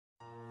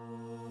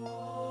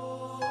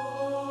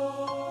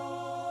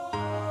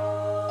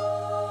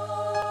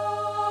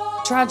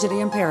Tragedy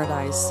in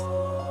Paradise.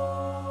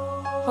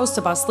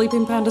 Hosted by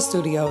Sleeping Panda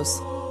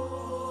Studios.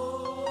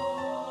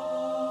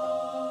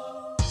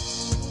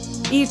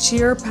 Each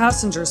year,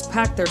 passengers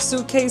pack their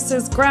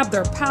suitcases, grab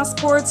their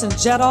passports, and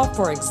jet off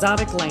for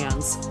exotic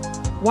lands.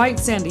 White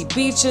sandy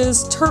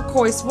beaches,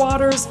 turquoise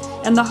waters,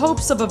 and the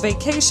hopes of a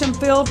vacation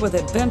filled with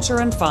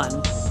adventure and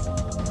fun.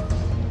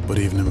 But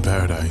even in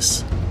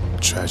paradise,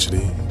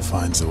 tragedy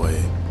finds a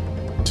way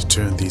to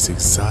turn these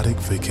exotic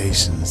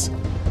vacations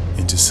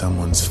into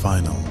someone's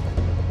final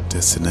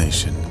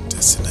destination.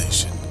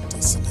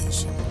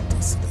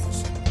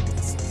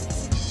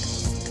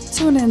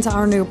 Tune in to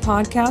our new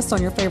podcast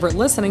on your favorite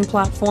listening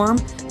platform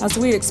as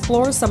we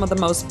explore some of the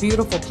most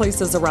beautiful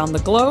places around the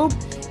globe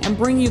and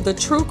bring you the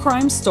true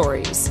crime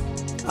stories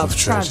of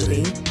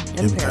Tragedy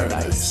in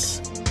Paradise.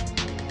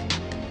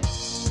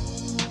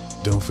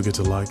 Don't forget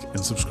to like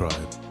and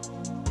subscribe.